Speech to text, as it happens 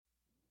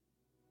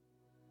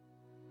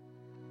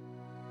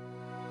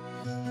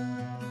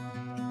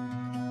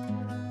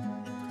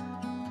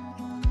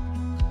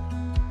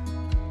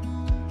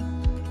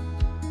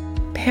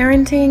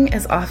Parenting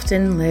is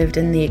often lived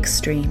in the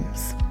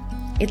extremes.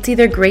 It's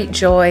either great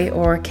joy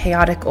or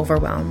chaotic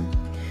overwhelm.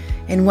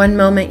 In one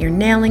moment you're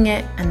nailing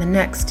it, and the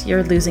next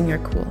you're losing your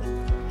cool.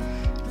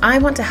 I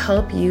want to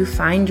help you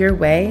find your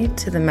way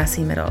to the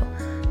messy middle,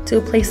 to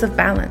a place of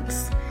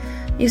balance.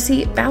 You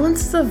see,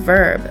 balance is a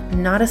verb,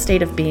 not a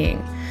state of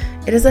being.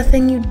 It is a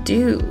thing you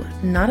do,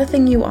 not a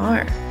thing you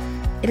are.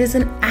 It is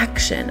an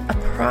action, a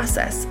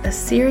process, a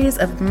series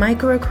of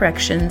micro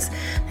corrections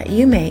that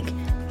you make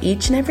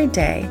each and every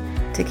day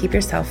to keep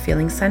yourself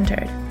feeling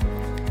centered.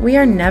 We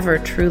are never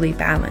truly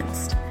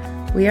balanced.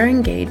 We are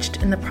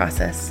engaged in the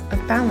process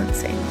of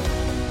balancing.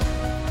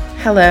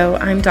 Hello,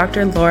 I'm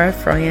Dr. Laura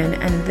Froyen,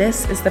 and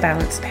this is the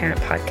Balanced Parent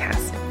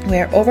Podcast,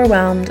 where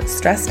overwhelmed,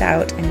 stressed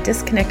out, and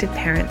disconnected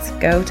parents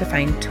go to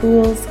find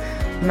tools,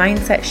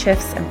 mindset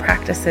shifts, and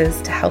practices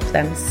to help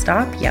them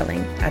stop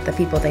yelling at the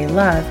people they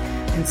love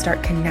and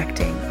start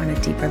connecting on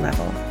a deeper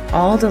level,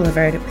 all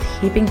delivered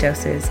with heaping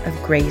doses of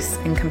grace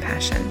and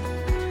compassion.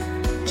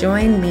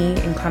 Join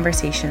me in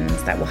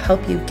conversations that will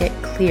help you get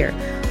clear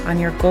on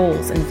your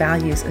goals and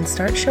values and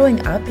start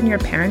showing up in your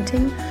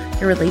parenting,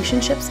 your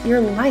relationships,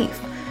 your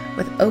life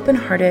with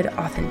open-hearted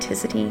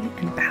authenticity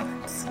and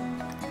balance.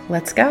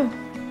 Let's go.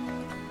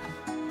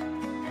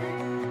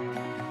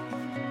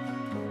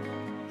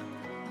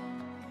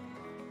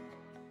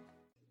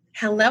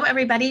 Hello,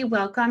 everybody.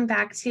 Welcome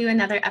back to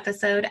another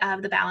episode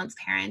of The Balanced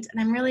Parent.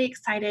 And I'm really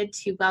excited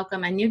to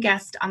welcome a new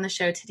guest on the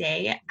show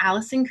today,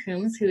 Allison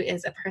Coombs, who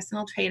is a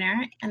personal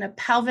trainer and a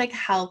pelvic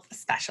health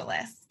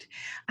specialist.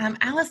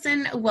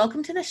 Allison,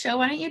 welcome to the show.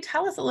 Why don't you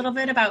tell us a little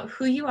bit about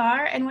who you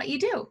are and what you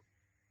do?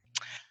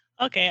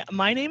 Okay,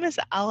 my name is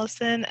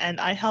Allison, and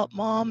I help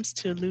moms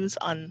to lose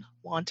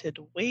unwanted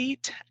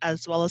weight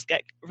as well as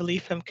get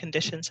relief from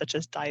conditions such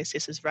as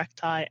diastasis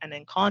recti and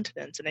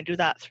incontinence. And I do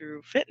that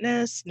through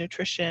fitness,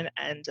 nutrition,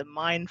 and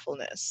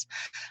mindfulness.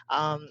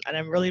 And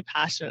I'm really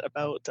passionate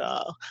about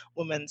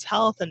women's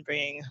health and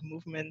bringing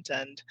movement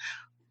and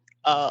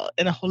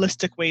in a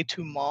holistic way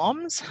to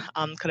moms,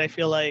 because I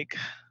feel like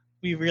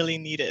we really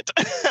need it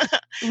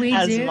We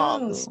as do.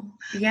 moms.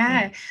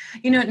 Yeah.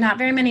 Not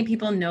very many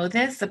people know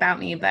this about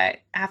me, but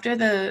after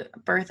the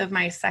birth of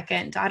my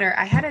second daughter,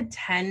 I had a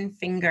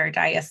 10-finger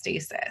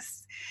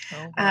diastasis,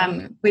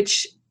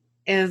 which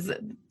is,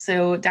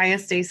 so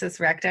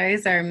diastasis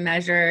recti are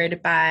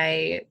measured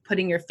by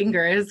putting your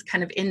fingers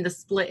kind of in the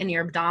split in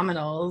your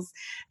abdominals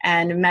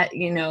and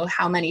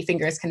how many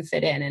fingers can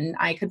fit in. And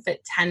I could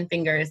fit 10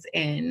 fingers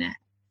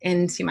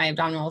into my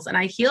abdominals, and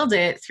I healed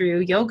it through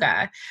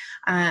yoga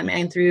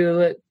and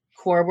through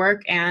core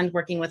work and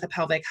working with a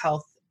pelvic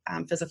health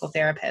physical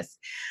therapist.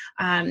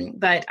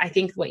 But I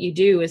think what you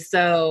do is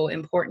so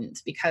important,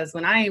 because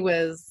when I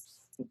was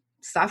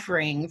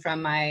suffering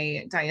from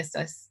my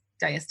diastasis,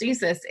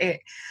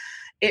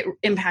 it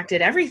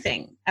impacted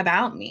everything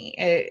about me.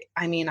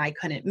 I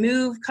couldn't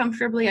move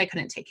comfortably. I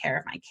couldn't take care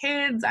of my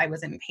kids. I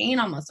was in pain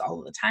almost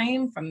all the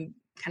time from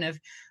kind of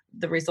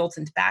the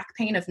resultant back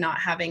pain of not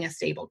having a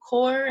stable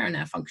core and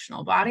a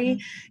functional body.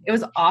 Mm-hmm. It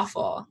was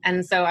awful.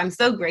 And so I'm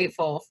so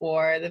grateful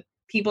for the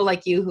people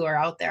like you who are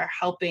out there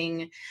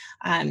helping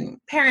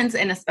parents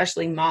and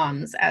especially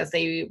moms as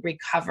they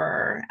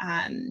recover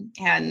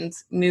and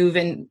move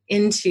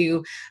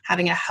into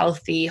having a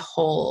healthy,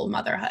 whole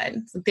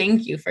motherhood. So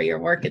thank you for your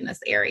work in this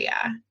area.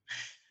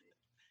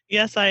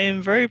 Yes, I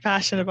am very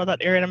passionate about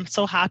that area, and I'm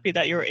so happy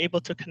that you're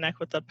able to connect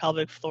with a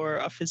pelvic floor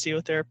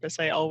physiotherapist.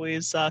 I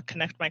always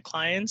connect my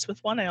clients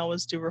with one. I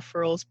always do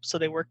referrals, so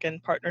they work in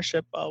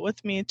partnership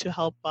with me to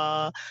help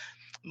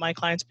my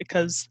clients,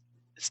 because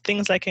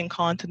things like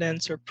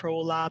incontinence or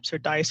prolapse or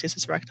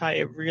diastasis recti,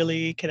 it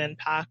really can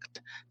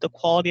impact the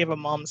quality of a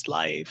mom's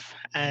life.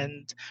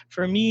 And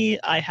for me,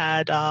 I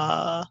had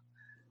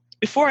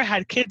before I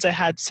had kids, I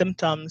had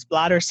symptoms,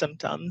 bladder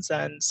symptoms.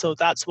 And so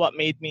that's what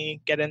made me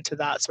get into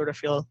that sort of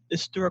field,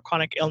 is through a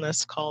chronic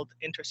illness called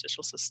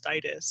interstitial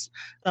cystitis.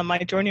 My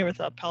journey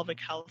with pelvic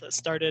health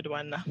started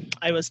when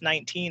I was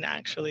 19,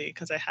 actually,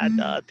 because I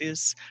had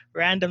these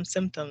random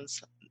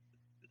symptoms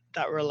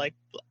that were like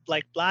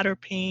bladder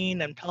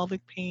pain and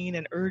pelvic pain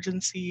and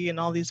urgency and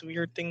all these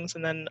weird things.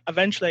 And then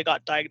eventually I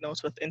got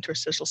diagnosed with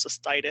interstitial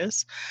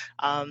cystitis.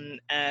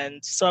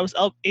 And so I was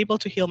able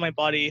to heal my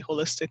body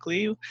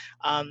holistically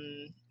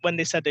when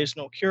they said there's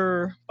no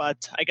cure,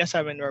 but I guess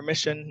I'm in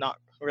remission, not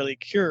really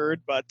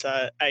cured, but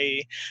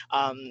I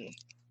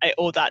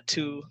owe that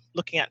to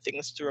looking at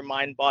things through a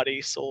mind, body,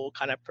 soul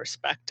kind of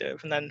perspective.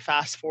 And then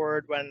fast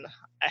forward, when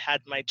I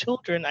had my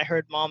children, I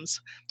heard moms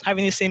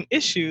having the same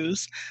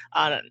issues.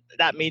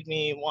 That made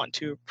me want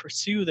to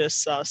pursue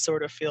this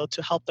sort of field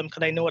to help them,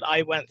 because I know what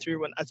I went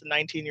through as a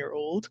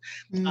 19-year-old.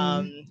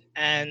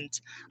 And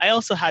I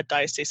also had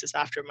diastasis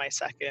after my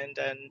second,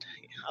 and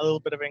a little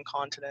bit of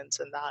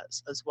incontinence and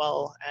that as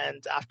well.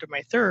 And after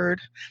my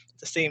third,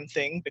 the same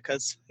thing,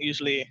 because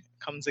usually it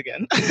comes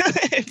again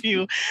if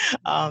you,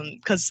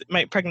 because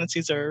my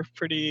pregnancies are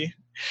pretty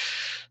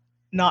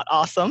not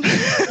awesome.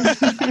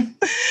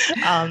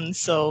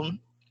 So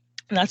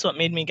And that's what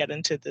made me get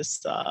into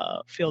this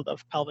field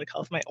of pelvic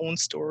health, my own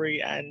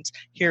story, and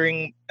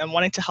hearing and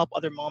wanting to help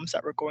other moms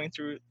that were going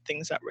through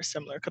things that were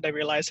similar. Because I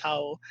realized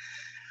how,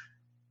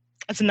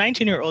 as a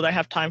 19-year-old, I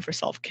have time for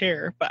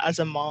self-care, but as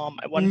a mom,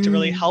 I wanted to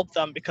really help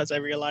them because I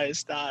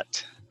realized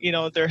that,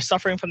 they're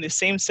suffering from the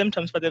same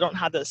symptoms, but they don't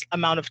have this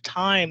amount of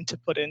time to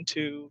put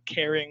into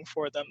caring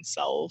for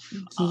themselves.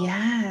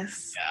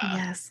 Yes.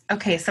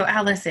 Okay. So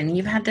Allison,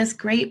 you've had this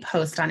great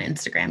post on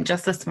Instagram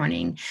just this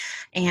morning,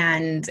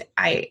 and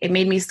it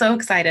made me so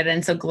excited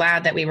and so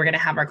glad that we were going to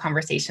have our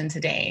conversation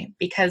today,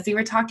 because you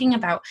were talking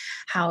about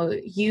how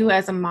you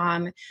as a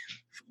mom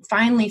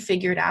finally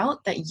figured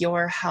out that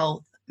your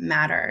health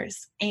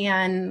matters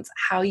and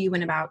how you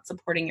went about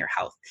supporting your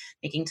health,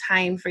 making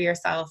time for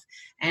yourself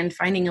and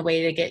finding a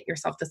way to get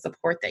yourself the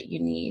support that you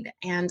need.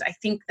 And I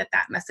think that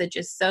message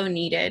is so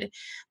needed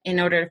in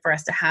order for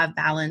us to have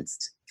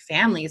balanced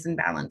families and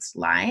balanced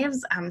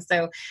lives.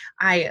 So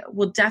I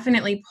will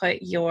definitely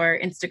put your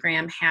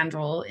Instagram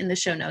handle in the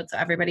show notes so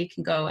everybody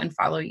can go and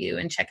follow you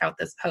and check out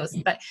this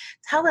post. But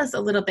tell us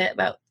a little bit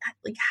about,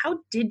 like, how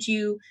did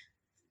you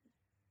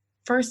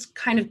first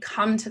kind of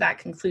come to that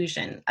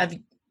conclusion of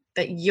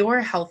that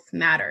your health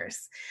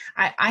matters?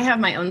 I have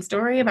my own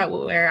story about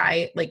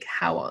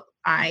how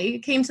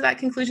I came to that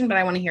conclusion, but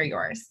I want to hear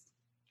yours.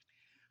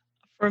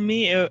 For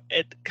me,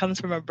 it comes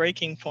from a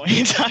breaking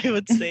point, I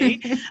would say.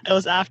 It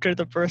was after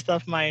the birth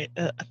of my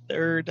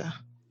third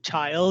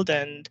child,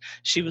 and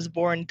she was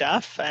born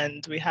deaf,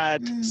 and we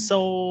had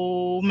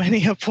so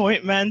many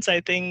appointments.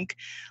 I think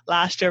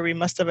last year we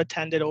must have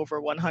attended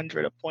over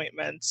 100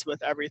 appointments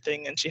with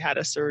everything, and she had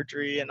a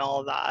surgery and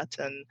all that.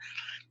 And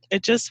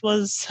it just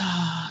was,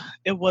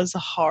 it was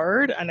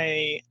hard. And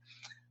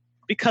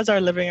because our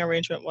living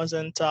arrangement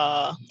wasn't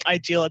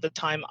ideal at the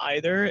time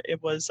either,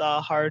 it was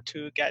hard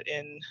to get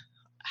in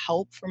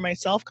help for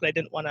myself because I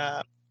didn't want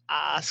to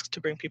ask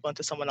to bring people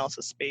into someone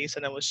else's space.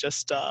 And it was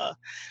just,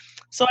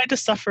 so I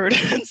just suffered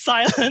in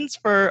silence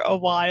for a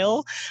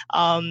while.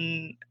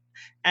 And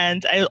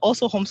I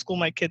also homeschool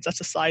my kids. That's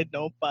a side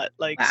note, but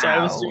wow. So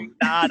I was doing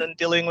that and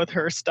dealing with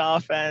her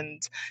stuff and,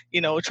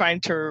 trying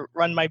to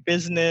run my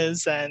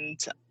business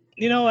and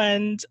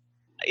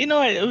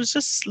it was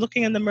just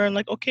looking in the mirror and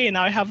like, okay,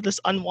 now I have this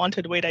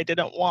unwanted weight I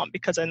didn't want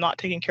because I'm not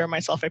taking care of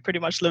myself. I pretty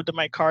much lived in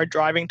my car,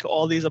 driving to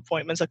all these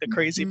appointments like a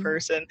crazy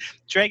person,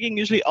 dragging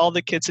usually all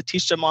the kids to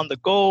teach them on the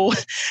go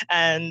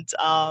and,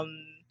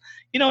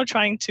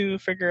 trying to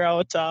figure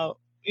out,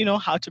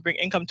 how to bring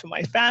income to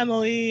my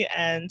family.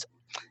 And,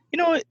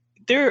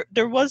 there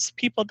was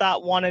people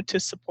that wanted to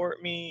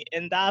support me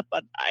in that,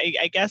 but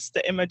I guess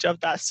the image of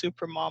that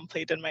super mom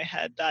played in my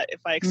head that if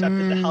I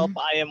accepted the help,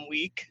 I am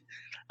weak.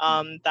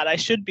 That I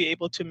should be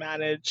able to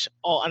manage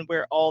and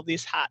wear all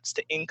these hats,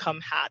 the income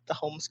hat, the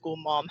homeschool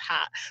mom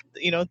hat,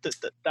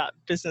 that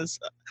business,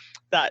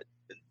 that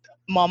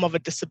mom of a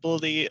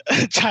disability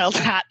child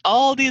hat,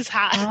 all these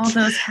hats. All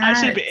those hats.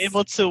 I should be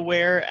able to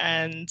wear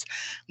and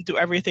do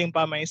everything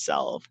by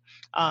myself.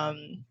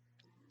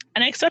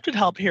 And I accepted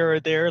help here or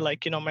there,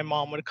 my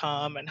mom would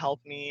come and help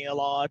me a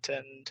lot,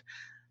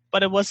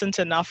 but it wasn't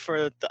enough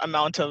for the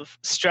amount of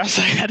stress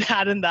I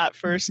had in that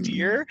first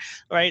year,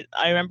 right?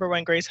 I remember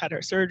when Grace had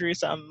her surgery,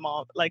 some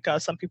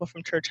people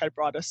from church had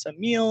brought us some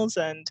meals,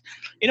 and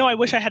I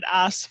wish I had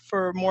asked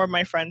for more of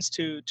my friends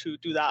to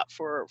do that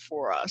for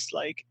us.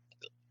 Like,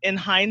 in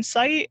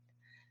hindsight,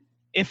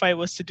 if I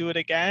was to do it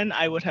again,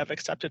 I would have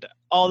accepted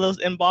all those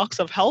inbox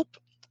of help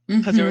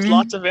because there was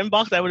lots of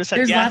inbox. I would have said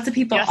there's yes. Lots of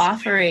people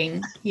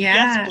offering. Yeah.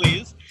 Yes,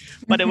 please.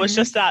 But it was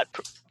just that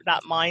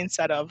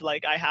mindset of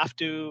I have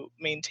to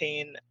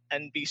maintain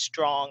and be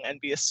strong and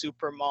be a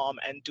super mom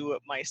and do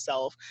it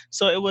myself.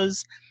 So it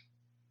was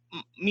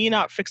me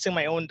not fixing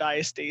my own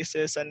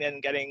diastasis and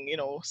then getting,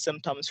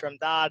 symptoms from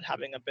that,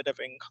 having a bit of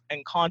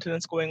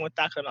incontinence going with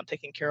that because I'm not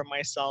taking care of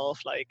myself.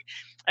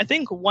 I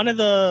think one of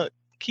the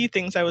key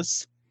things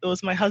it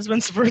was my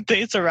husband's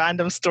birthday. It's a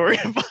random story,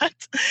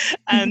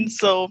 and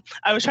so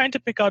I was trying to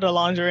pick out a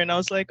lingerie and I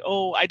was like,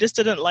 oh, I just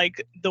didn't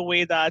like the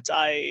way that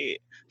I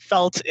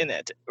felt in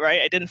it,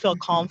 right? I didn't feel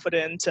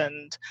confident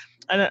and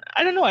I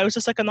don't know. I was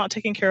just I'm not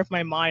taking care of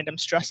my mind. I'm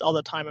stressed all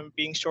the time. I'm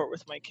being short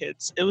with my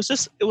kids. It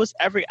was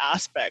every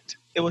aspect.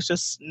 It was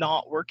just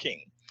not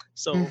working.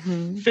 So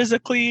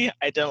physically,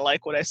 I didn't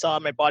like what I saw.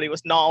 My body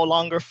was no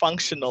longer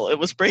functional. It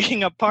was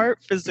breaking apart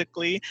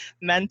physically.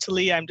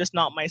 Mentally, I'm just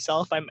not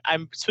myself.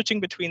 I'm switching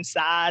between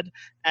sad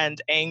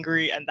and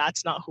angry, and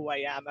that's not who I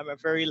am. I'm a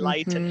very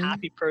light and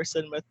happy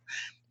person with,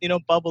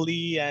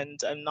 bubbly, and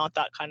I'm not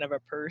that kind of a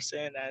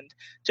person. And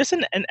just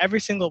in every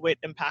single way, it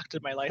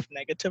impacted my life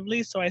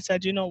negatively. So I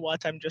said, you know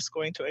what? I'm just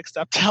going to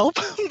accept help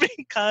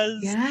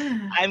because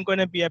I'm going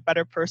to be a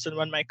better person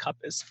when my cup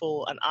is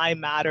full, and I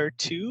matter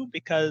too,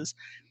 because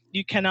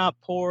you cannot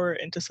pour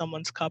into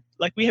someone's cup.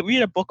 We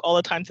read a book all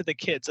the time to the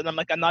kids, and I'm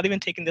not even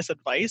taking this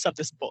advice of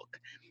this book,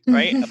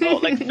 right?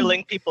 About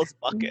filling people's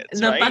buckets.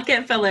 The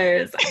bucket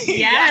fillers.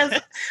 Yes.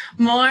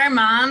 More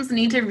moms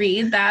need to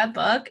read that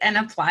book and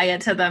apply it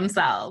to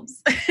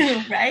themselves,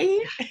 right?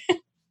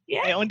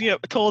 I only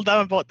told them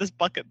about this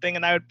bucket thing,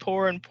 and I would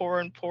pour and pour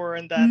and pour,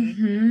 and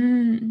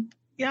then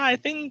yeah, I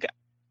think,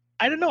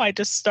 I don't know,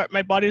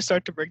 my body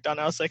started to break down.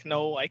 I was like,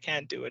 no, I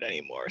can't do it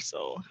anymore.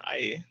 So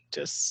I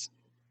just,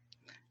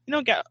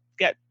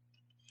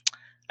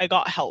 I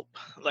got help.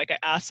 Like, I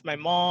asked my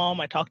mom,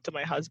 I talked to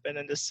my husband,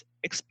 and just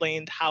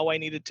explained how I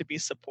needed to be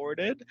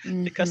supported,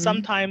 because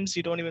sometimes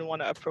you don't even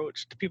want to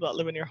approach the people that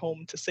live in your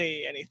home to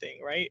say anything,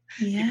 right?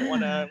 You don't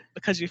want to,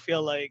 because you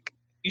feel like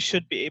you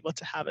should be able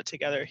to have it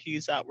together.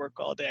 He's at work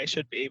all day. I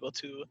should be able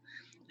to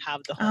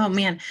have the home. Oh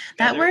man,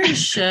 that word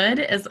should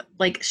is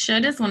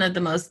one of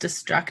the most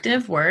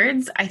destructive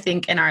words, I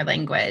think, in our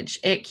language.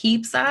 It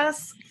keeps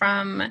us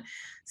from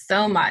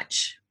so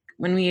much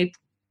when we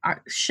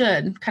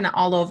should kind of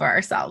all over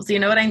ourselves. You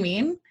know what I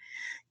mean?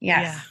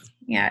 Yes.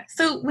 Yeah.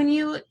 So when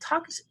you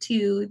talked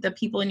to the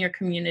people in your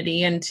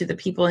community and to the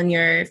people in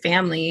your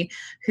family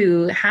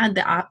who had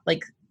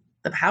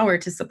the power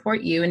to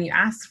support you, and you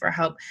asked for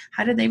help,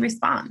 how did they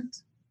respond?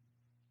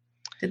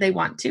 Did they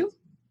want to?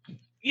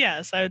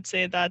 Yes, I would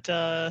say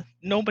that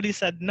nobody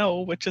said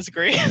no, which is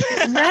great.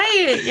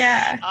 Right.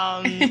 Yeah.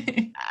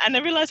 And I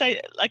realized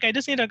I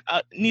just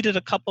needed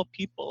a couple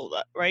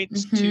people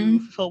to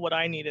fill what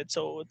I needed.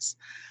 So it's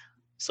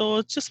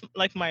just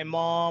like my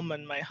mom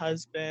and my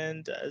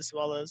husband, as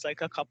well as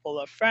like a couple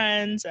of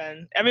friends,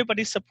 and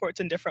everybody supports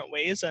in different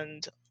ways.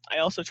 And I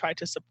also try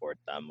to support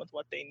them with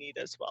what they need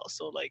as well.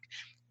 So like,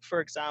 for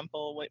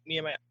example, with me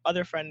and my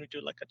other friend, we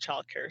do like a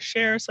childcare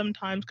share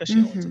sometimes, because she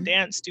owns a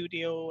dance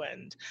studio.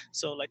 And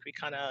so like, we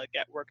kind of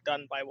get work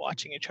done by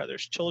watching each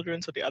other's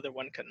children. So the other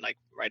one can like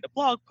write a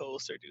blog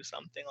post or do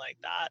something like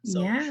that.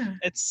 So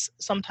it's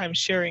sometimes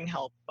sharing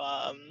help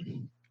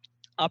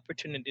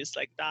opportunities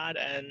like that.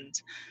 And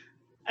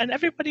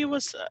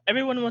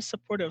everyone was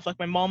supportive. Like,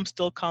 my mom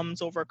still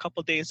comes over a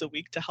couple days a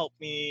week to help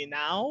me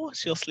now.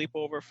 She'll sleep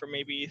over for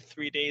maybe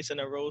 3 days in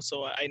a row.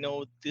 So I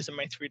know these are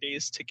my 3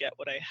 days to get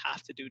what I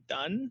have to do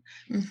done.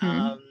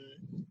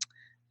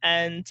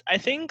 And I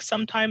think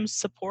sometimes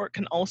support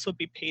can also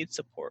be paid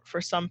support for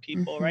some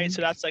people, right?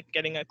 So that's like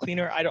getting a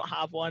cleaner. I don't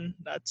have one.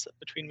 That's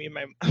between me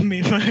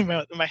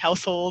and my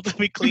household.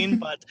 We clean,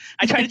 but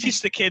I try to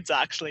teach the kids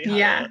actually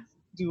how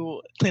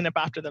to clean up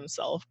after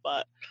themselves.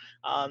 But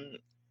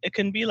it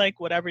can be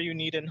like whatever you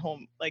need in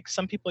home. Like,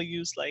 some people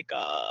use like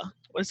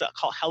what is that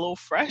called,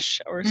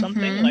 HelloFresh or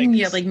something, like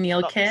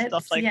meal kits,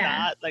 stuff like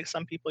that. Like,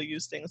 some people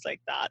use things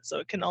like that. So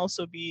it can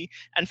also be,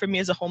 and for me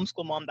as a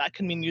homeschool mom, that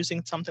can mean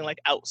using something like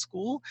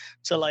OutSchool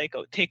to like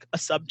take a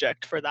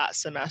subject for that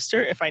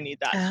semester if I need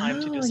that time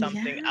to do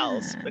something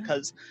else,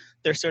 because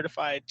they're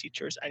certified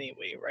teachers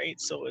anyway, right?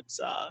 So it's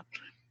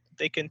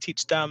they can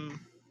teach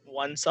them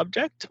one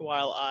subject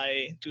while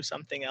I do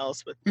something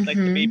else with like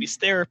the baby's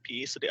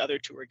therapy. So the other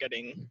two are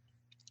getting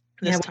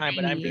this time,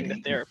 but I'm doing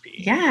the therapy.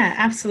 Yeah,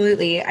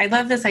 absolutely. I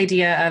love this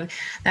idea of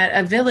that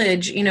a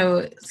village,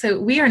 so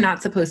we are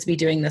not supposed to be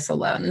doing this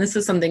alone. And this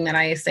is something that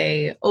I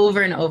say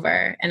over and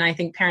over, and I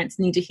think parents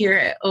need to hear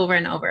it over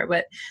and over,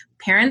 but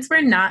parents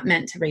were not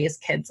meant to raise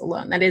kids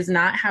alone. That is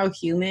not how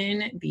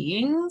human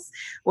beings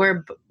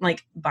were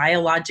like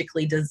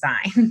biologically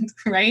designed,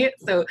 right?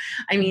 So,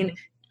 I mean,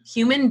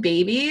 human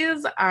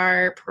babies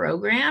are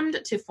programmed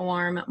to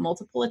form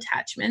multiple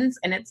attachments,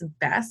 and it's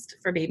best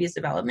for babies'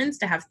 developments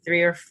to have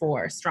 3 or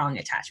 4 strong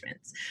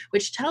attachments,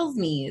 which tells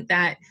me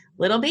that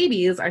little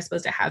babies are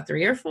supposed to have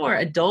 3 or 4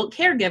 adult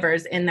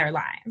caregivers in their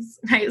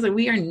lives, right? So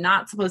we are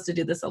not supposed to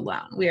do this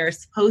alone. We are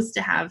supposed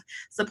to have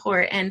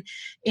support. And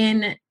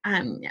in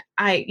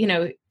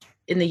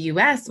in the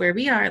US where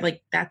we are,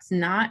 like, that's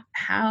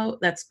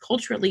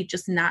culturally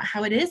just not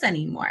how it is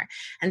anymore.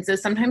 And so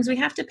sometimes we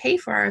have to pay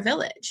for our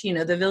village,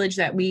 the village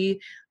that we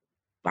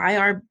by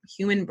our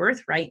human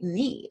birthright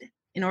need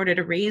in order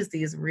to raise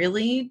these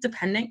really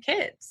dependent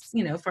kids,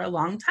 for a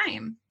long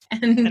time.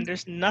 And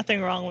there's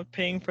nothing wrong with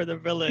paying for the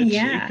village.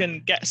 You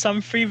can get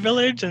some free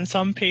village and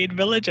some paid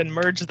village and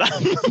merge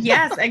them.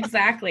 Yes,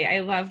 exactly. I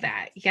love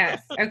that.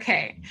 Yes.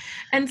 Okay.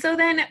 And so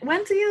then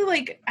once you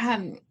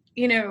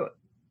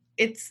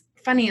it's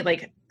funny,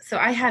 so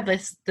I had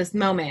this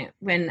moment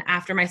when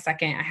after my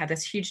second, I had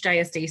this huge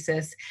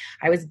diastasis.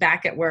 I was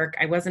back at work.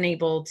 I wasn't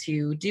able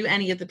to do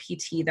any of the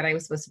PT that I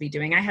was supposed to be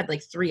doing. I had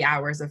 3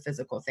 hours of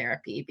physical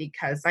therapy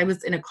because I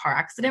was in a car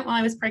accident while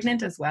I was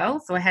pregnant as well.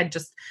 So I had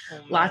just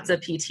lots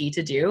of PT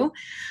to do.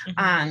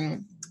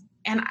 And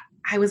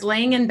I was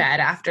laying in bed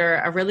after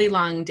a really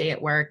long day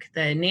at work.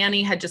 The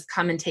nanny had just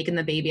come and taken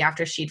the baby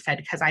after she'd fed,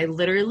 because I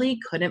literally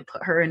couldn't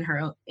put her in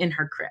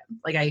her crib.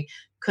 I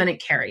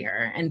couldn't carry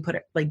her and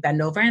bend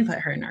over and put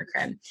her in her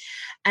crib.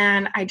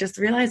 And I just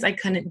realized I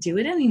couldn't do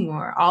it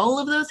anymore. All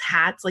of those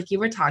hats, like you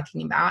were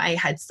talking about, I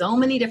had so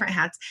many different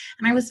hats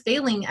and I was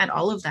failing at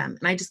all of them,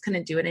 and I just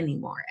couldn't do it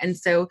anymore. And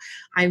so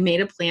I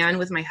made a plan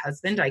with my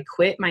husband. I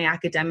quit my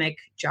academic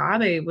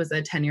job. I was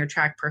a tenure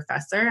track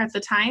professor at the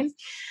time.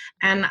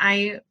 And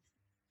I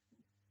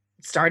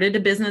started a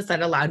business that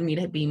allowed me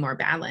to be more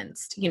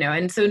balanced,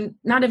 and so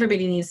not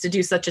everybody needs to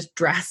do such a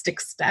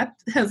drastic step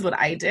as what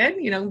I did,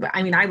 but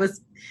I mean, I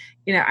was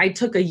I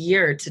took a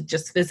year to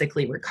just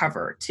physically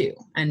recover too.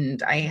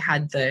 And I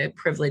had the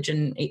privilege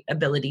and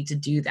ability to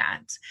do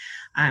that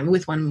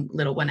with one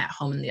little one at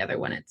home and the other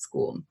one at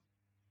school.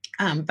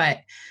 But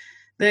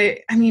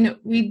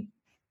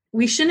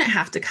we shouldn't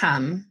have to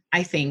come,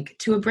 I think,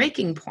 to a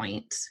breaking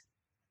point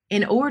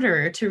in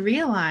order to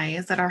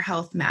realize that our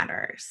health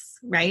matters,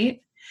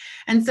 right?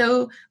 And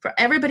so for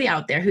everybody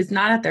out there who's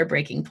not at their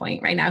breaking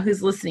point right now,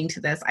 who's listening to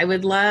this, I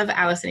would love,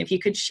 Allison, if you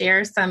could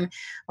share some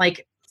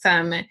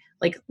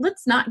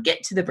let's not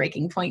get to the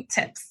breaking point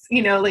tips,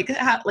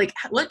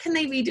 what can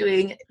they be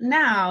doing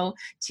now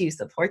to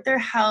support their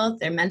health,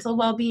 their mental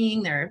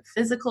well-being, their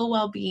physical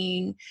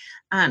well-being,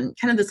 kind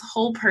of this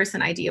whole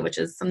person idea, which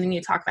is something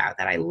you talk about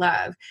that I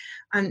love.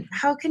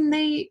 How can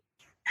they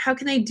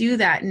do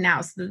that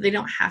now so that they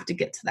don't have to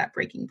get to that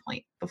breaking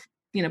point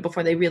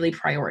before they really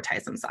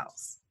prioritize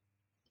themselves?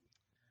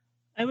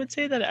 I would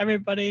say that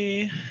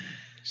everybody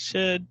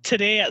should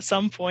today at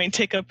some point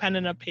take a pen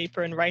and a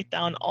paper and write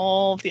down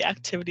all the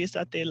activities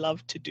that they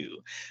love to do.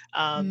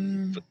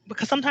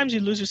 Because sometimes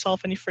you lose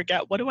yourself and you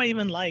forget, what do I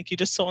even like? You're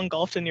just so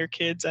engulfed in your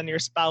kids and your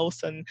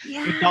spouse and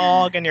your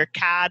dog and your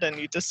cat, and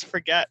you just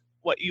forget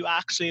what you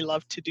actually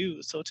love to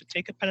do. So to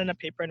take a pen and a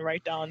paper and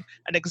write down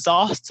an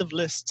exhaustive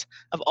list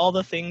of all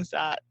the things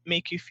that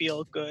make you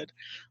feel good,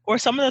 or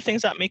some of the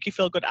things that make you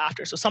feel good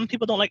after. So some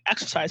people don't like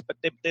exercise, but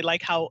they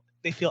like how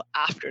they feel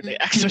after they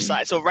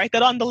exercise. So write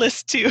that on the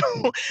list too.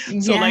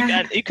 So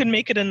you can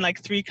make it in like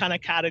 3 kind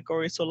of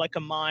categories. So like a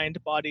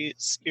mind, body,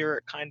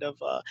 spirit kind of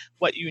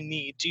what you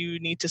need. Do you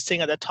need to sing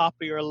at the top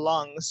of your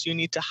lungs? Do you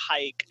need to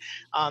hike?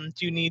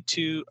 Do you need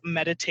to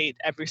meditate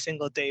every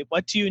single day?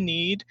 What do you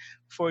need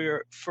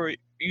for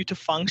you to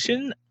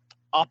function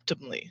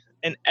optimally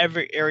in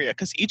every area?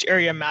 Because each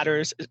area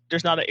matters.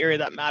 There's not an area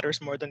that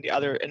matters more than the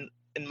other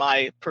in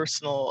my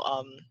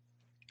personal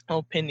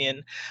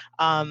opinion.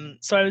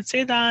 So I would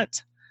say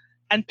that,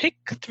 and pick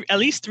at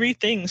least 3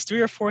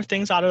 or 4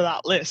 things out of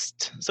that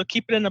list. So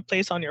keep it in a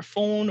place on your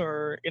phone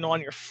or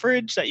on your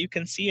fridge that you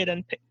can see it,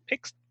 and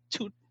pick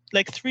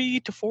 3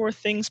 to 4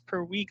 things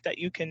per week that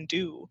you can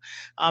do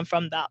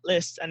from that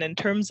list. And in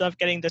terms of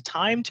getting the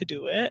time to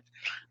do it,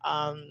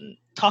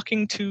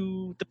 talking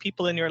to the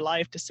people in your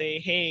life to say,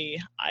 hey,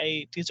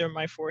 these are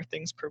my 4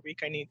 things per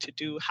week I need to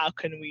do. How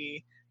can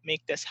we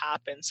make this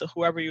happen? So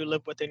whoever you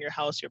live with in your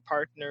house, your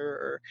partner,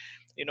 or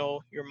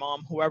your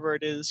mom, whoever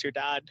it is, your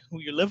dad, who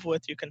you live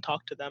with, you can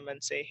talk to them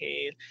and say,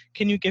 hey,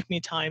 can you give me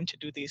time to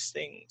do these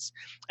things?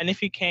 And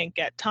if you can't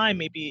get time,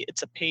 maybe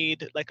it's a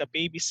paid, like a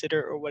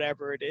babysitter or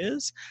whatever it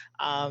is.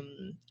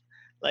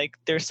 Like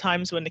there's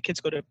times when the kids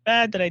go to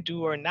bed that I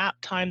do, or nap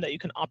time, that you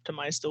can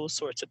optimize those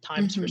sorts of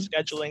times for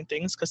scheduling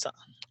things. Because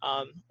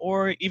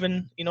or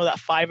even that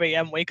 5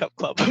 a.m. wake up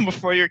club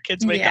before your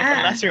kids wake up,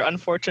 unless you're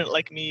unfortunate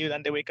like me,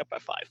 then they wake up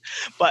at 5.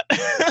 But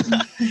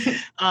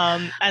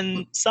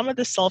and some of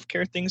the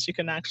self-care things you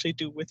can actually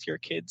do with your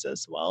kids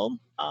as well.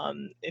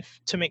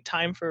 If to make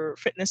time for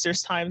fitness,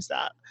 there's times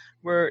that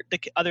where the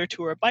other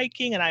 2 are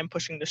biking and I'm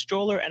pushing the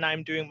stroller and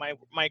I'm doing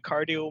my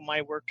cardio,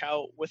 my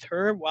workout with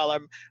her while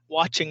I'm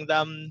watching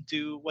them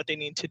do what they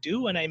need to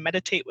do. And I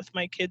meditate with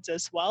my kids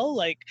as well,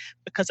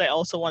 because I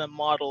also want to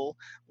model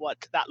what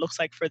that looks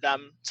like for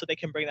them so they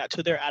can bring that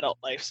to their adult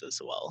lives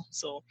as well.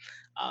 So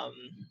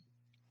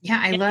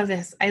I love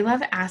this. I love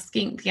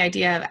the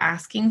idea of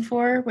asking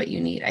for what you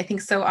need. I think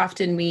so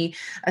often we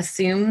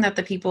assume that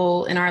the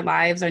people in our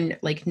lives are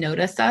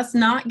notice us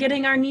not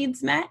getting our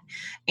needs met.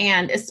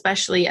 And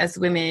especially as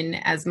women,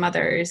 as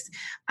mothers,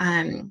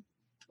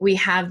 we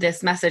have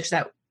this message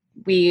that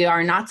we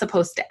are not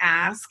supposed to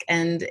ask.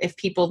 And if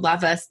people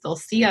love us, they'll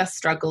see us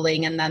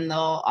struggling and then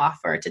they'll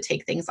offer to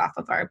take things off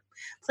of our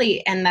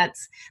plate. And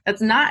that's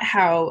not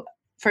how.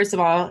 First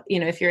of all,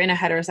 if you're in a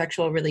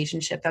heterosexual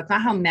relationship, that's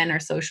not how men are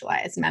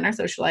socialized. Men are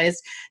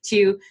socialized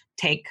to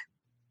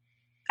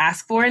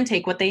ask for and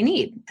take what they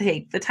need,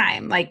 take the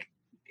time.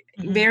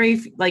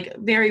 Very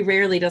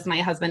rarely does my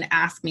husband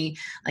ask me,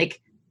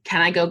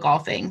 can I go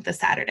golfing this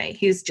Saturday?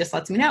 He's just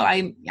lets me know.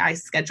 I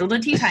scheduled a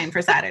tea time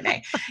for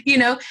Saturday.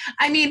 And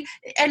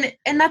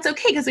that's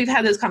okay because we've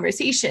had those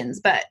conversations,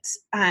 but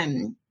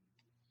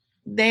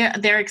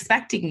they're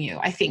expecting you,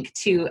 I think,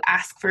 to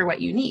ask for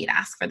what you need,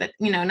 ask for that,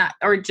 not,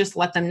 or just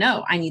let them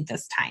know I need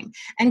this time.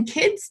 And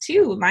kids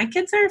too, my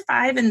kids are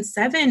 5 and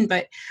 7,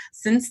 but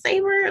since they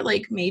were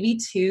maybe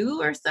 2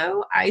 or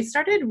so, I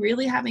started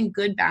really having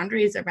good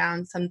boundaries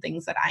around some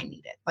things that I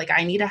needed.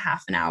 I need a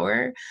half an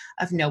hour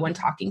of no one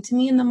talking to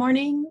me in the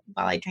morning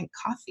while I drink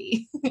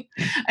coffee.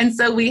 And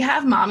so we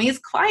have mommy's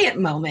quiet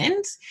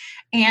moment.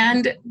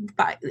 And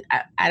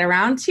at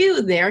around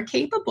 2, they're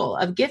capable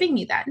of giving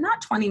me that,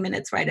 not 20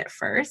 minutes right at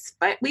first,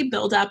 but we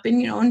build up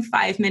in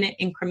 5-minute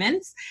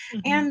increments.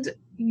 And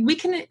we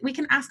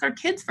can ask our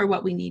kids for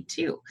what we need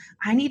too.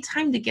 I need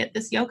time to get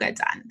this yoga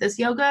done. This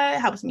yoga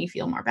helps me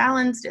feel more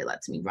balanced. It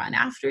lets me run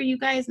after you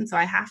guys. And so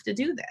I have to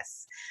do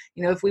this.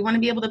 If we want to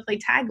be able to play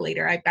tag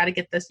later, I've got to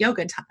get this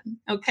yoga done.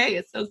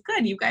 Okay. So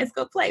good. You guys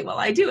go play while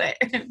I do it.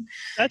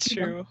 That's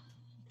true.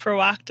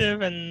 proactive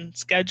and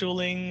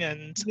scheduling,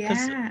 and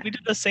because Yeah. we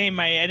did the same.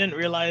 I didn't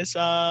realize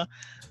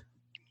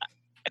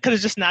because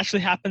it just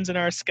naturally happens in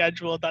our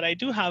schedule that I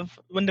do have,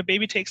 when the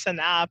baby takes a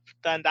nap,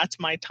 then that's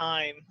my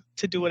time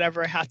to do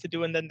whatever I have to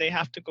do, and then they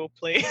have to go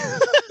play.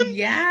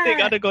 They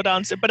got Yeah. to go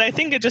downstairs. But I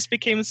think it just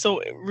became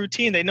so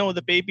routine. They know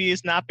the baby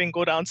is napping,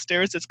 go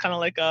downstairs. It's kind of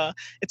like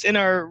it's in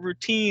our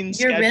routine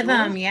Your schedule.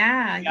 rhythm.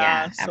 Yeah. Yeah,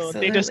 Yeah. so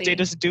they Absolutely.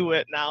 just do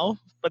it now.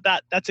 But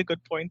that's a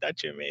good point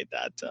that you made,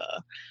 that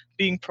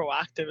being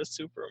proactive is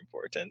super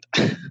important.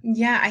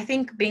 Yeah, I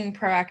think being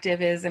proactive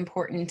is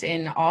important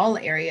in all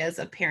areas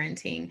of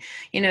parenting.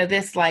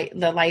 This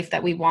the life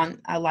that we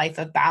want, a life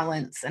of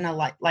balance and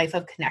a life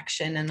of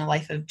connection and a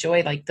life of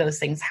joy, like those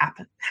things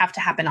have to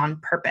happen on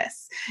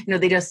purpose.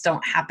 They just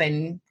don't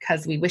happen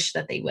because we wish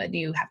that they would.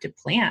 You have to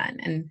plan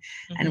and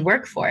Hmm.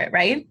 work for it,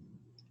 right?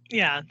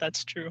 Yeah,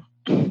 that's true.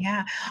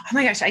 Yeah. Oh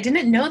my gosh, I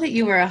didn't know that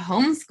you were a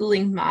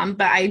homeschooling mom,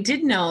 but I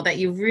did know that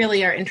you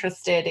really are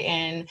interested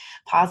in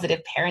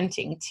positive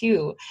parenting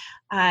too.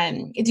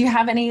 Do you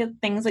have any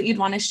things that you'd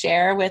want to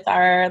share with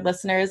our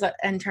listeners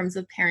in terms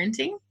of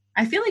parenting?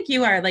 I feel like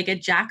you are like a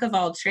jack of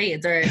all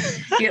trades, or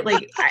you're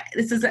like,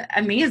 this is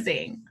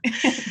amazing.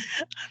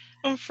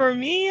 For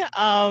me,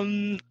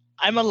 I'm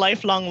a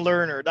lifelong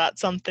learner.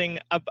 That's something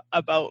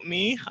about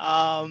me.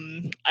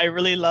 I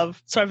really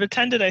love, so I've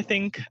attended, I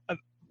think,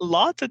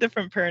 lots of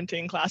different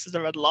parenting classes.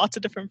 I've read lots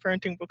of different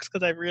parenting books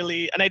because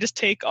I just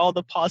take all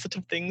the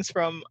positive things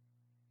from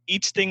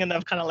each thing, and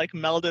I've kind of like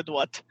melded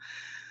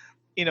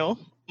you know,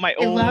 my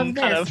I own love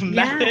kind this. of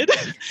Yeah. method.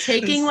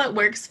 Taking what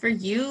works for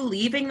you,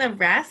 leaving the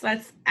rest.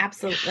 That's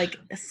absolutely like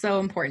so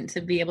important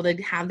to be able to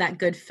have that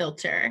good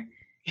filter.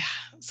 Yeah.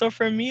 So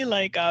for me,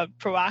 like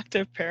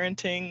proactive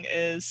parenting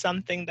is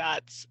something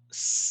that's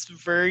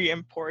very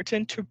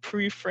important to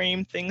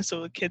pre-frame things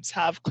so the kids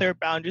have clear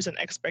boundaries and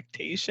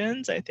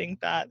expectations. I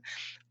think that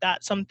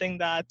that's something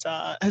that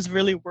has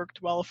really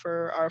worked well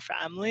for our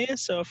family.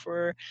 So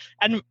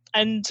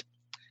and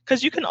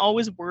because you can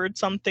always word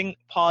something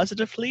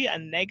positively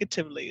and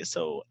negatively.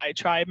 So I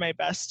try my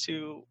best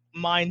to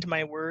mind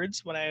my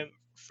words when I'm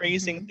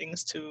phrasing Mhm.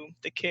 things to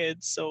the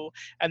kids. So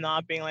I'm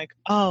not being like,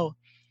 oh,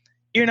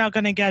 you're not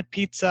going to get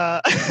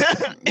pizza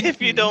if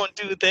you Mhm. don't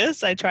do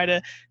this. I try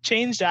to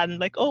change that and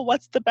like, oh,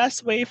 what's the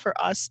best way for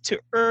us to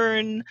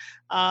earn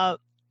uh,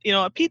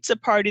 a pizza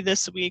party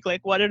this week?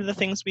 Like, what are the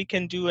things we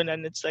can do? And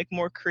then it's like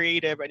more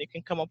creative, and you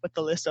can come up with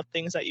a list of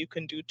things that you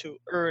can do to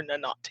earn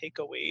and not take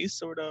away,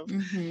 sort of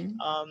Mhm.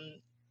 um,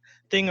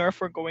 thing. Or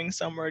if we're going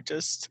somewhere,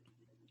 just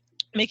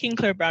making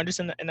clear boundaries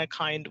in a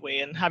kind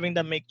way and having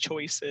them make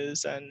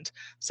choices. And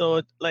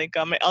so like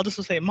my eldest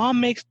will say,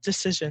 mom makes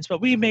decisions but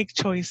we make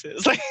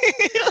choices. Like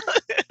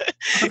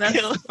Oh, you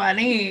that's know,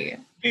 funny.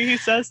 he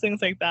says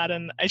things like that,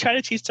 and I try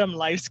to teach them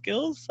life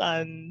skills.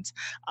 And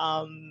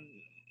um,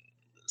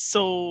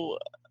 so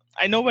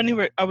I know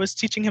I was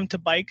teaching him to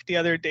bike the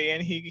other day,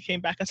 and he came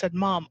back and said,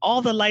 Mom,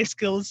 all the life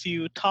skills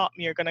you taught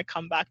me are going to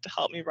come back to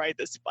help me ride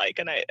this bike.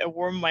 And it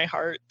warmed my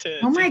heart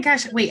Oh to my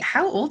gosh. Wait,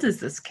 how old is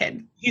this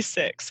kid? He's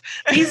 6.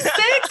 He's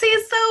 6.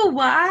 He's so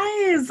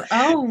wise.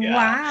 Oh, Yeah.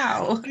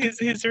 wow.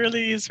 He's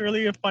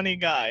really a funny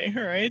guy,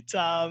 right?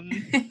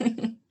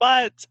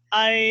 But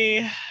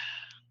I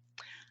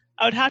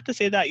would have to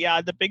say that,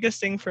 yeah, the biggest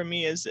thing for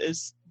me is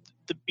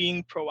the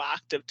being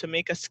proactive, to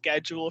make a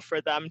schedule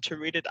for them, to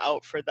read it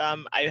out for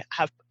them. I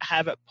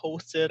have it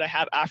posted. I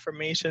have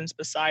affirmations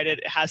beside it.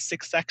 It has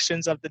 6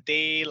 sections of the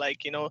day.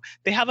 Like,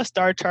 they have a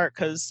star chart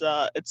because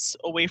it's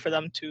a way for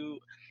them to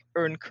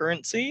earn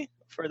currency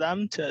for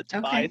them to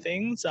buy Okay.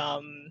 things.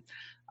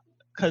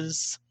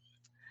 Because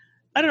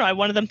I don't know, I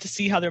wanted them to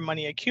see how their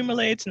money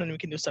accumulates, and then we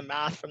can do some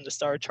math from the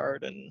star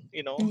chart, and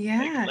like,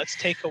 Yeah. let's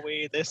take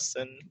away this.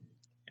 And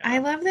I yeah.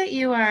 love that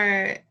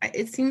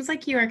it seems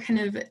like you are kind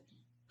of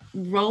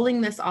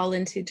rolling this all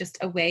into just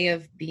a way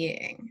of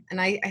being.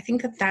 And I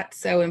think that that's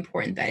so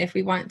important, that if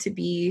we want to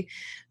be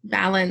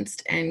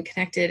balanced and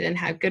connected and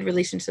have good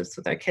relationships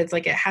with our kids,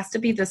 like it has to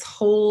be this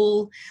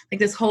whole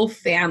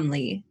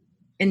family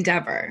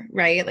endeavor,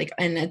 right? Like,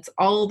 and it's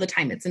all the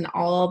time, it's in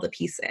all the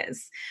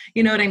pieces.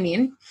 You know what I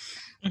mean?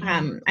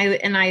 Mm-hmm.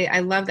 I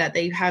love that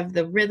you have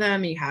the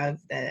rhythm, you have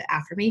the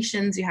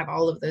affirmations, you have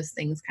all of those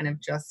things kind of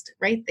just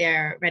right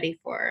there ready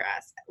for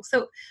us.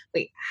 So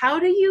wait, how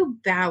do you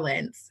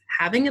balance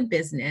having a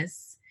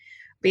business,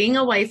 being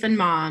a wife and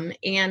mom,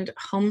 and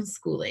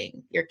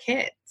homeschooling your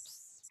kids?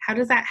 How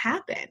does that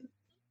happen?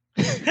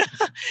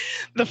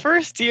 The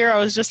first year I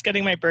was just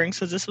getting my bearings,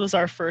 because this was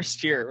our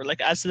first year.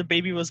 Like, as the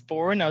baby was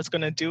born, I was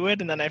going to do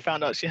it, and then I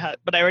found out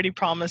but I already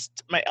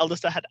promised my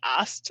eldest, that had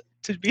asked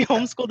to be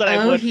homeschooled, that I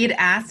Oh, would. he'd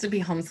asked to be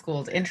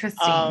homeschooled.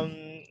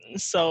 Interesting.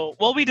 So,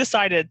 well, we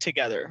decided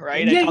together,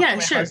 right? I Yeah, talked to yeah,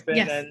 my sure. husband,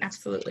 Yes, and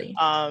absolutely.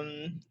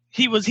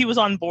 he was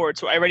on board,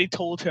 so I already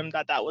told him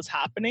that was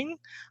happening.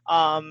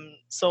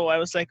 So I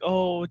was like,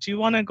 oh, do you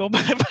want to go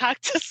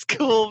back to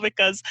school,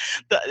 because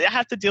I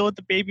have to deal with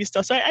the baby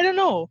stuff. So I don't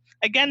know,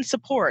 again,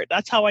 support.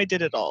 That's how I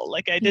did it all.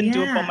 Like, I didn't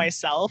do it by Yeah.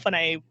 myself, and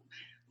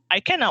I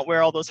cannot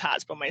wear all those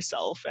hats by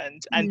myself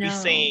and be No.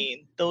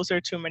 sane. Those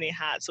are too many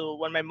hats. So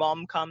when my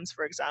mom comes,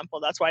 for example,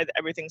 that's why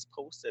everything's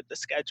posted, the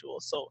schedule.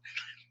 So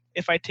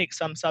if I take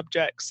some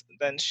subjects,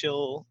 then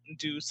she'll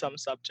do some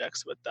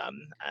subjects with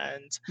them.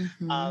 And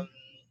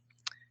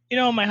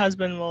Mm-hmm. my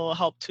husband will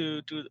help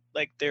to do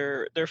like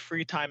their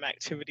free time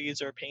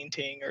activities or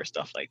painting or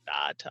stuff like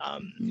that.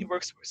 He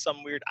works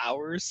some weird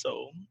hours,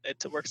 so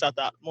it works out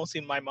that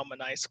mostly my mom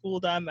and I school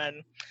them.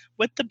 And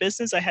with the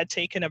business, I had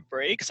taken a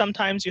break.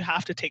 Sometimes you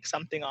have to take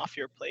something off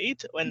your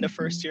plate in the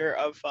first year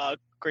of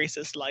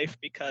Grace's life,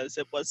 because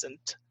it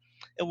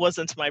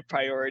wasn't my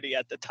priority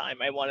at the time.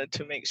 I wanted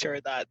to make sure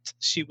that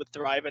she would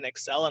thrive and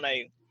excel, and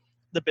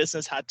the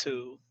business had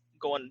to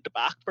go on the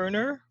back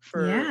burner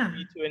for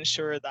me to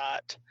ensure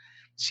that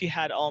she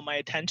had all my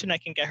attention. I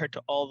can get her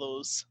to all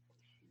those,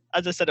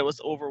 as I said, it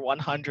was over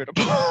 100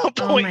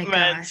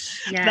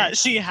 appointments that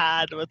she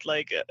had with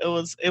like,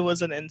 it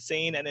was an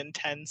insane and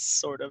intense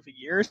sort of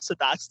year. So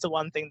that's the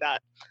one thing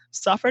that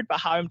suffered. But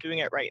how I'm doing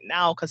it right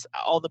now, because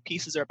all the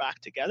pieces are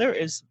back together,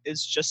 is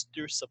just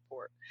through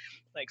support.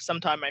 Like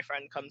sometime my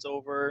friend comes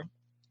over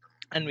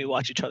and we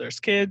watch each other's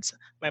kids.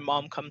 My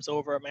mom comes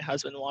over, my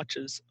husband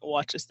watches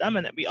them,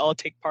 and we all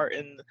take part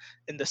in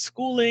the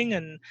schooling,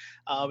 and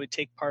we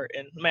take part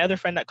in, my other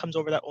friend that comes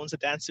over that owns a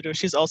dance studio,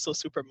 she's also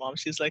super mom.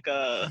 She's like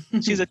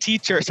she's a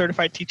teacher, a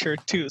certified teacher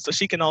too, so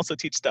she can also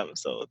teach them.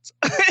 So it's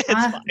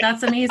fine.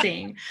 That's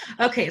amazing.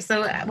 Okay,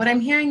 so what I'm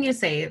hearing you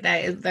say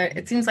that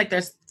it seems like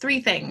there's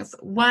three things.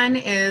 One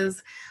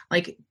is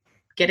like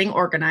getting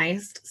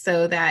organized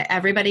so that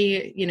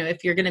everybody,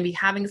 if you're going to be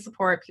having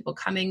support, people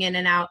coming in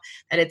and out,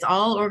 that it's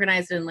all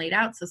organized and laid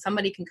out so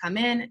somebody can come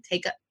in,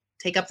 take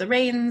up the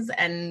reins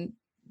and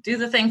do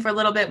the thing for a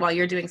little bit while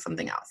you're doing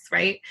something else,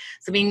 right?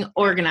 So being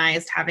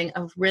organized, having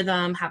a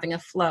rhythm, having a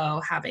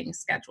flow, having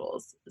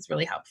schedules is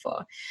really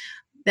helpful.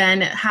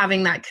 Then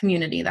having that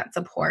community, that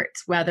support,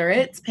 whether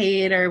it's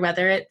paid or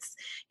whether it's,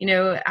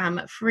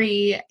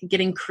 free,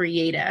 getting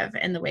creative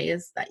in the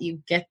ways that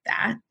you get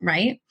that,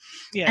 right?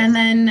 Yes. And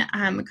then,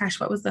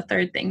 what was the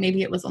third thing?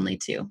 Maybe it was only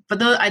two, but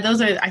those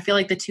are, I feel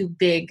like, the two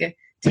big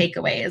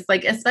takeaways,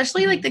 like,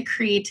 especially like the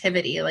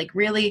creativity, like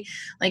really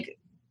like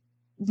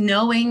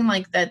knowing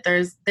like that there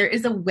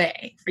is a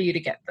way for you to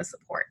get the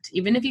support,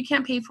 even if you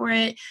can't pay for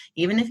it,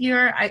 even if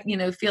you're,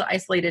 feel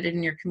isolated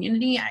in your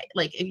community,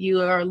 like if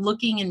you are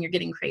looking and you're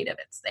getting creative,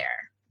 it's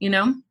there, Yeah,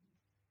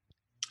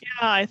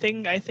 I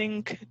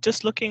think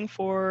just looking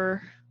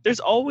for, there's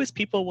always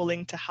people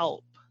willing to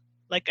help.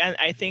 Like, and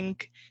I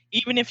think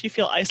even if you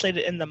feel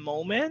isolated in the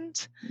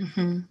moment,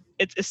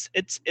 it's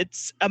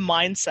a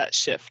mindset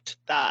shift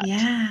that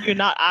you're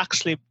not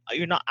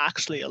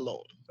actually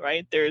alone.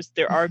 Right?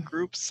 There are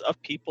groups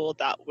of people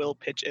that will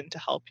pitch in to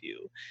help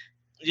you.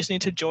 You just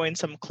need to join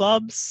some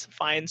clubs,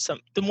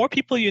 the more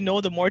people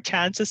the more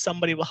chances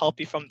somebody will help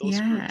you from those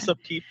groups of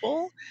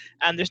people.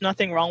 And there's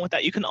nothing wrong with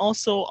that. You can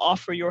also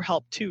offer your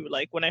help too.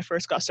 Like when I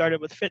first got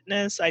started with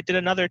fitness, I did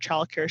another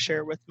childcare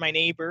share with my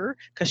neighbor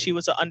because she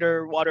was an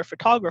underwater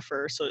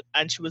photographer.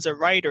 And she was a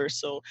writer.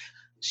 So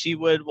she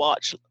would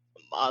watch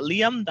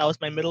Liam, that was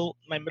my middle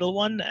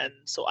one, and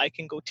so I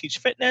can go teach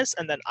fitness,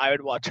 and then I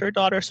would watch her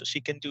daughter so she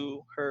can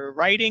do her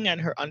writing and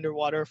her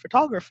underwater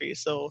photography.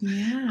 So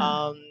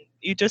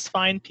you just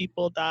find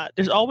people that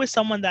there's always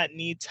someone that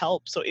needs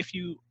help. So if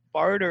you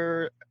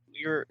barter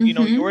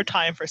your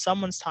time for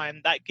someone's time,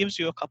 that gives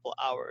you a couple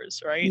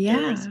hours, right?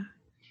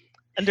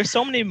 And there's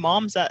so many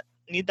moms that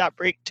need that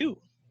break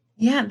too.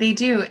 Yeah, they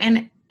do.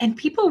 And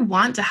people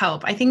want to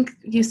help. I think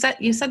you said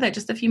that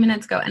just a few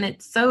minutes ago, and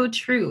it's so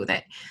true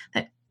that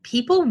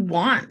people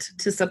want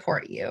to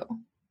support you.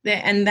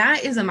 And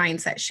that is a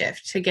mindset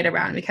shift to get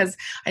around, because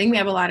I think we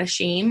have a lot of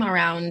shame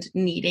around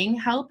needing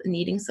help,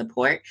 needing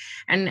support.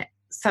 And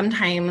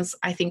sometimes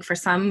I think for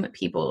some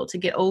people to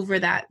get over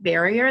that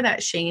barrier,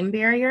 that shame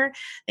barrier,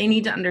 they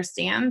need to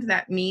understand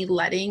that me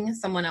letting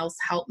someone else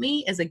help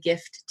me is a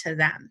gift to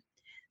them,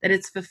 that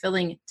it's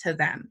fulfilling to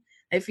them.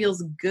 It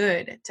feels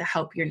good to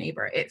help your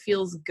neighbor. It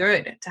feels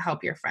good to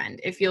help your friend.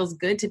 It feels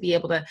good to be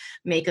able to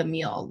make a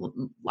meal.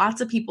 Lots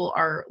of people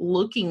are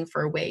looking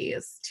for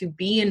ways to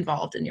be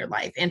involved in your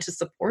life and to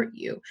support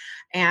you.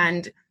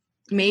 And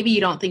maybe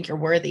you don't think you're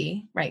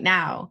worthy right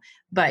now,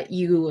 but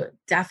you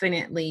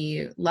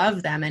definitely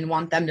love them and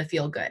want them to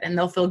feel good. And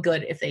they'll feel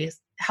good if they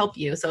help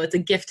you. So it's a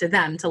gift to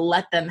them to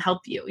let them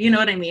help you. You know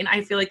what I mean?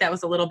 I feel like that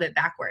was a little bit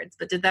backwards,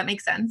 but did that make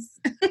sense?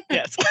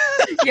 Yes.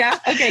 Yeah.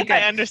 Okay, good.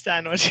 I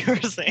understand what you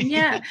were saying.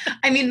 Yeah.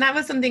 I mean, that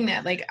was something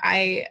that like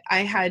I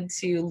had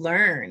to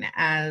learn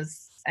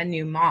as a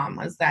new mom,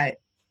 was that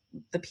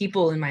the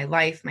people in my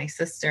life, my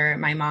sister,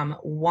 my mom,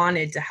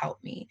 wanted to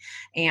help me.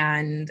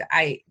 And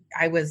I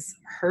was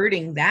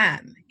hurting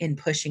them in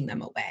pushing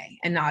them away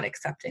and not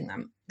accepting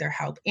their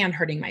help, and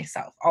hurting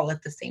myself all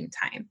at the same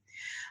time.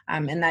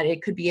 And that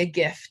it could be a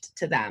gift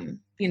to them,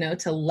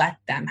 to let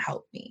them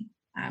help me.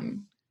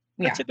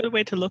 That's a good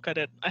way to look at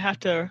it.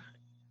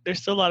 There's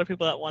still a lot of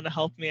people that want to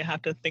help me. I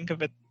have to think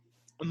of it,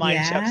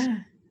 mind shift.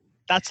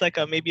 that's like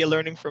maybe a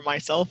learning for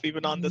myself,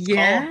 even on this call.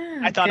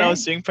 I thought good. I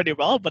was doing pretty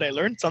well, but I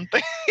learned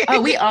something. Oh,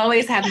 we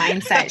always have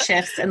mindset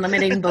shifts and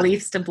limiting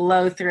beliefs to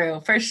blow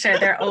through, for sure.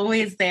 They're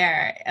always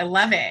there. I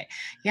love it.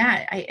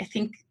 Yeah, I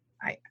think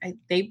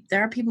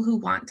there are people who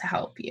want to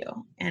help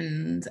you,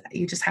 and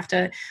you just have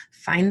to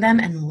find them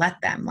and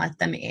let them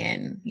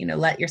in,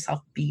 let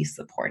yourself be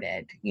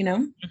supported,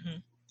 Mm-hmm.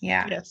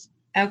 Yeah. Yes.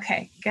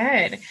 Okay,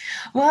 good.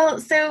 Well,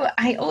 so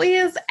I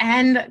always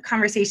end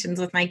conversations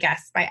with my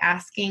guests by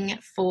asking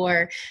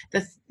for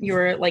the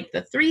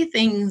 3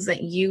 things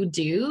that you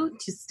do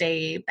to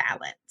stay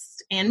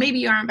balanced. And maybe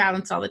you aren't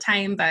balanced all the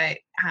time, but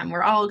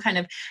we're all kind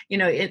of,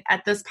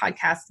 at this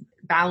podcast,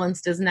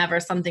 balanced is never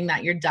something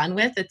that you're done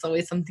with. It's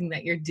always something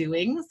that you're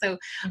doing. So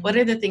what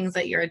are the things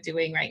that you're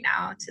doing right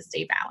now to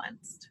stay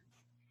balanced?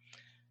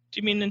 Do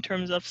you mean in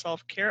terms of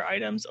self-care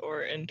items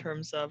or in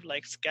terms of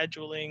like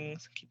scheduling,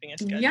 keeping a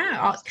schedule?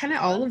 Yeah, kind of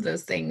all of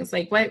those things.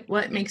 Like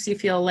what makes you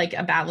feel like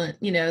a balance,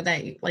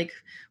 that like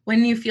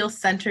when you feel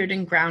centered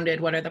and grounded,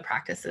 what are the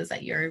practices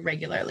that you're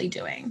regularly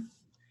doing?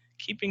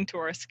 Keeping to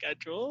our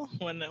schedule.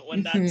 When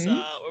that's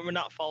when we're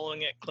not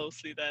following it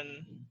closely,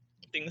 then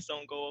things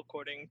don't go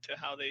according to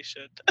how they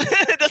should.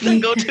 It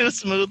doesn't go too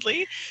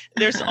smoothly.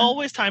 There's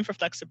always time for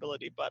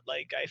flexibility, but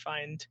like I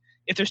find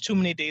if there's too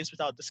many days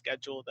without the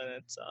schedule, then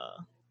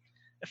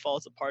it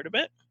falls apart a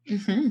bit.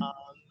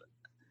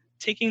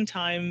 Taking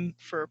time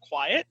for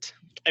quiet.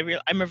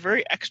 I'm a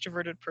very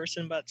extroverted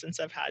person, but since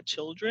I've had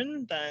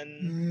children,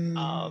 then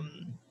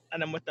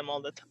and I'm with them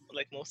all the time,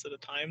 like most of the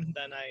time,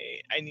 then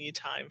I need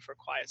time for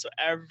quiet. So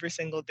every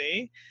single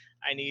day,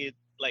 I need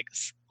like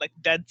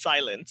dead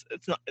silence.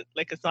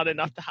 It's not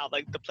enough to have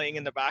like the playing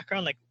in the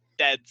background, like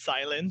dead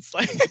silence.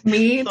 Like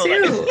me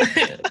too.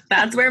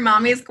 That's where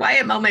mommy's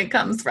quiet moment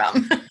comes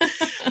from.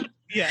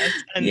 Yes,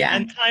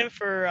 and time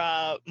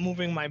for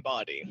moving my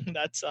body.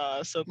 That's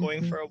so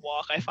going for a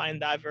walk. I find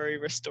that very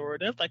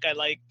restorative. Like I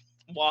like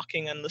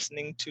walking and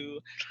listening to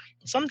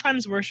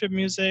sometimes worship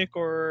music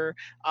or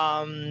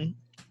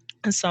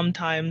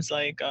sometimes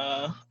like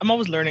I'm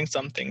always learning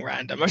something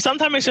random, or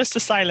sometimes it's just a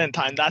silent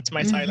time. That's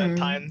my silent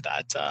time.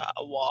 That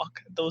a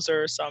walk. Those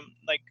are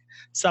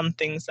some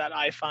things that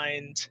I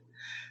find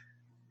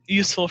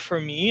useful for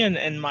me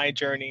and my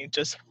journey.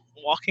 Just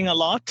walking a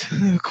lot,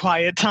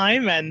 quiet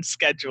time, and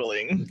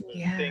scheduling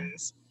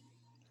things.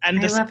 And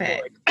the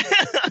support.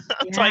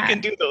 So I can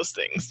do those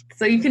things.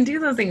 So you can do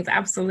those things,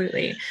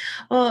 absolutely.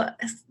 Well,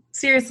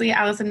 seriously,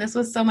 Allison, this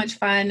was so much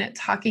fun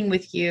talking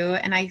with you.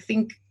 And I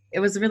think it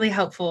was really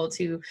helpful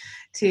to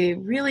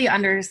really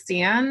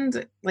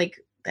understand like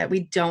that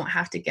we don't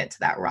have to get to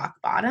that rock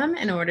bottom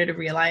in order to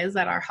realize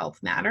that our health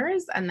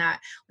matters and that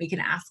we can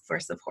ask for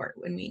support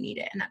when we need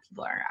it and that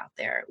people are out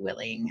there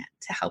willing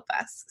to help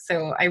us.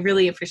 So I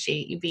really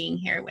appreciate you being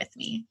here with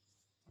me.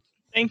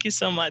 Thank you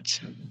so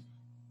much.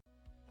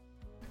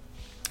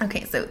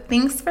 Okay, so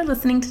thanks for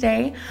listening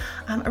today.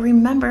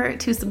 Remember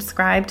to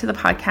subscribe to the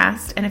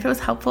podcast. And if it was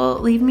helpful,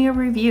 leave me a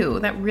review.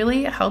 That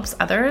really helps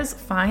others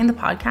find the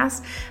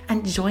podcast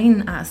and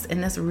join us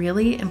in this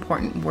really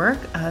important work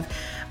of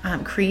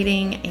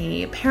creating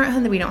a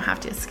parenthood that we don't have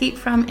to escape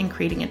from and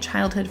creating a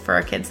childhood for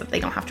our kids that they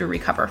don't have to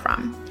recover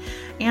from.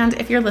 And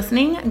if you're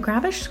listening,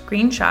 grab a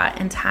screenshot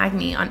and tag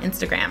me on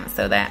Instagram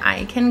so that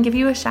I can give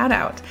you a shout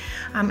out.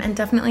 And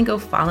definitely go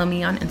follow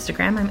me on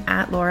Instagram. I'm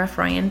at Laura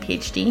Froyen,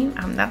 PhD.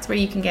 That's where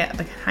you can get a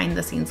behind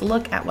the scenes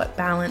look at what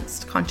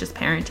balanced conscious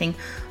parenting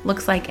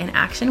looks like in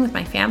action with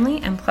my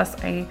family. And plus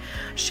I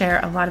share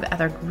a lot of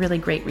other really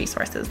great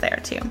resources there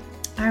too.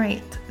 All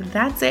right,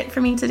 that's it for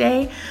me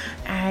today.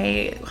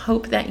 I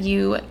hope that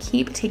you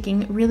keep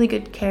taking really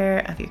good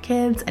care of your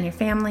kids and your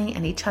family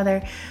and each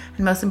other,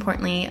 and most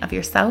importantly, of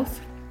yourself.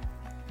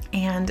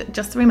 And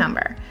just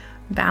remember,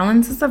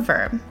 balance is a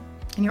verb,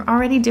 and you're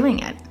already doing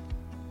it.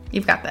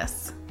 You've got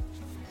this.